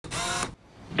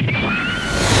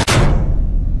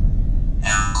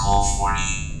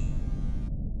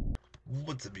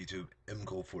What's up YouTube?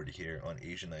 Mkhol40 here on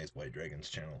Asian Eyes White Dragon's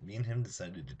channel. Me and him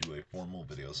decided to do a formal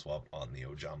video swap on the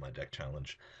Ojama deck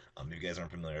challenge. If you guys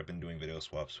aren't familiar, I've been doing video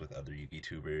swaps with other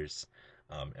YouTubers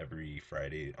every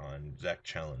Friday on deck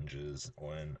challenges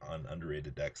on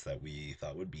underrated decks that we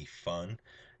thought would be fun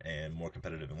and more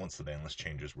competitive. And once the ban list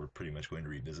changes, we're pretty much going to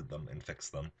revisit them and fix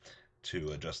them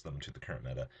to adjust them to the current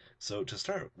meta. So to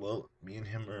start, well, me and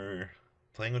him are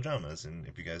playing Ojamas, and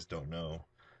if you guys don't know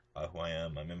who I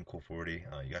am. I'm Mkhol40.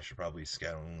 You guys should probably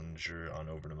scavenger on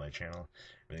over to my channel.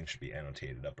 Everything should be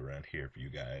annotated up around here for you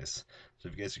guys. So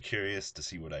if you guys are curious to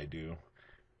see what I do,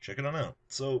 check it on out.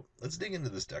 So let's dig into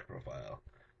this deck profile.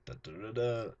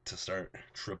 To start,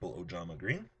 triple Ojama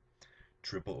green,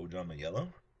 triple Ojama yellow,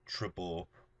 triple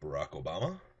Barack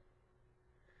Obama.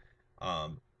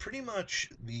 Pretty much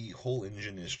the whole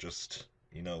engine is just,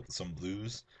 some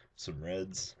blues, some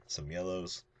reds, some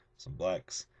yellows, some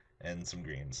blacks, and some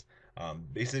greens.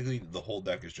 Basically, the whole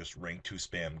deck is just rank 2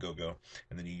 spam, go,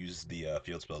 and then you use the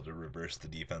field spell to reverse the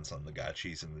defense on the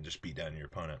gotchis and then just beat down your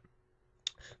opponent.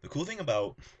 The cool thing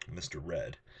about Mr.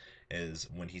 Red is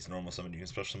when he's normal summoned, you can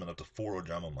special summon up to 4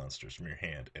 Ojama monsters from your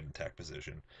hand in attack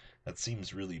position. That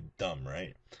seems really dumb,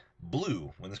 right?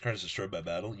 Blue, when this card is destroyed by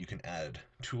battle, you can add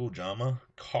 2 Ojama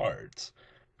cards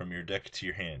from your deck to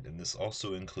your hand, and this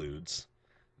also includes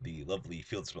the lovely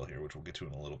field spell here, which we'll get to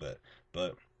in a little bit.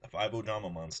 But 5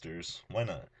 Ojama monsters, why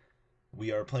not?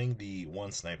 We are playing the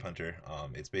 1 Snipe Hunter.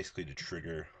 It's basically to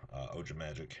trigger Oja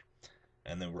Magic.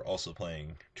 And then we're also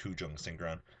playing 2 Jung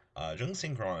Synchron. Jung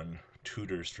Synchron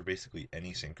tutors for basically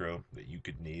any synchro that you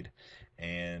could need,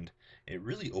 and it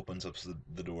really opens up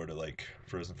the door to like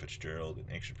Frozen Fitzgerald and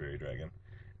Ancient Fairy Dragon.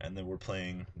 And then we're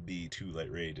playing the 2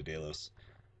 Light Ray Daedalus.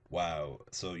 Wow,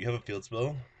 so you have a field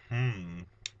spell?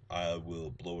 I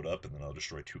will blow it up and then I'll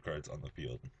destroy 2 cards on the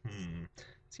field.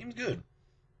 Seems good.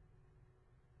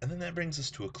 And then that brings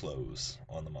us to a close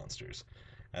on the monsters.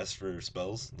 As for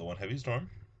spells, the 1 Heavy Storm,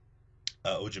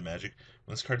 Oja Magic.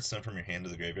 When this card is sent from your hand to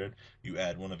the graveyard, you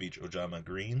add 1 of each Ojama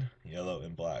green, yellow,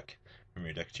 and black from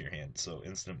your deck to your hand. So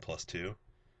instant +2.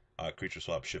 Creature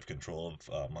swap, shift control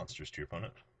of monsters to your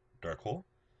opponent. Dark Hole,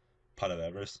 Pot of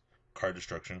Avarice, card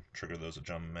destruction, trigger those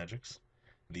Ojama magics.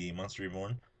 The Monster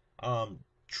Reborn,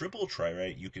 triple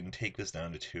Tri-Rite, you can take this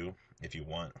down to 2 if you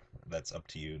want. That's up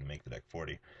to you to make the deck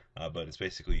 40. But it's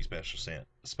basically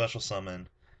special summon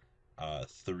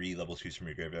 3 level 2s from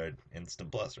your graveyard,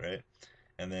 instant plus, right?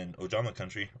 And then Ojama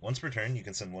Country, once per turn, you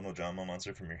can send 1 Ojama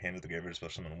monster from your hand to the graveyard to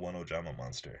special summon 1 Ojama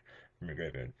monster from your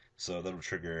graveyard. So that'll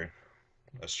trigger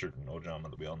a certain Ojama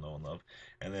that we all know and love.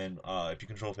 And then if you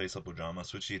control face-up Ojama,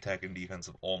 switch the attack and defense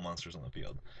of all monsters on the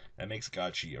field. That makes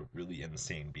Gotchi a really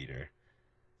insane beater.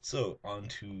 So, on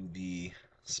to the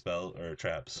spell, or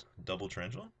traps. Double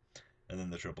Tarantula, and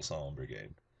then the triple Solemn Brigade.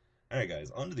 Alright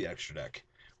guys, on to the extra deck.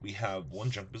 We have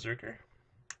 1 Junk Berserker,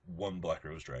 1 Black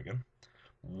Rose Dragon,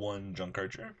 1 Junk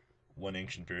Archer, 1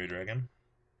 Ancient Fairy Dragon,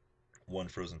 1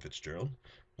 Frozen Fitzgerald,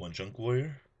 1 Junk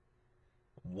Warrior,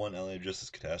 1 Allied Justice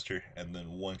Catastor, and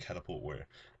then 1 Catapult Warrior.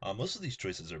 Most of these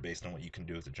choices are based on what you can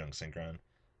do with the Junk Synchron.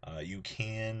 You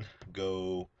can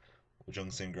go Jung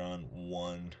Synchron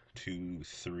 1, 2,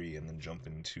 3, and then jump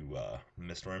into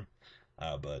Mistworm.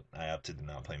 But I opted to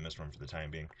not play Mistworm for the time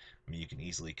being. I mean, you can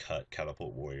easily cut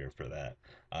Catapult Warrior for that.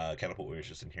 Catapult Warrior is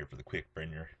just in here for the quick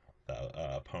burn your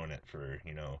opponent for,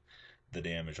 the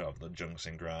damage off the Jung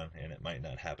Synchron, and it might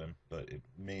not happen, but it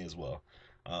may as well.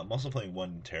 I'm also playing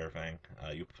 1 Terrifying.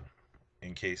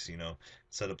 In case,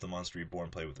 set up the Monster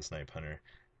Reborn play with the Snipe Hunter.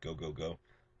 Go.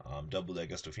 Double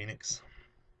Daigusto Phoenix.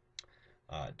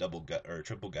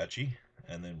 Triple Gotchi,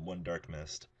 and then 1 Dark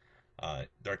Mist.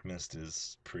 Dark Mist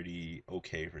is pretty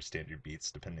okay for standard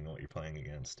beats depending on what you're playing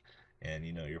against, and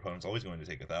your opponent's always going to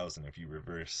take 1,000 if you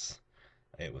reverse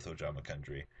it with Ojama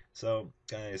Country. So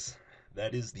guys,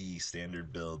 that is the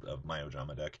standard build of my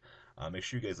Ojama deck. Make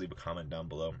sure you guys leave a comment down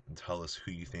below and tell us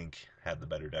who you think had the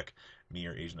better deck, me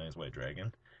or Asian Eyes White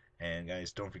Dragon. And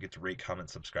guys, don't forget to rate,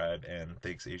 comment, subscribe, and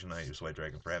thanks Asian Eyes White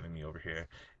Dragon for having me over here.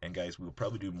 And guys, we'll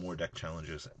probably do more deck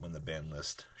challenges when the ban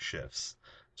list shifts.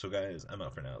 So guys, I'm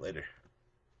out for now. Later.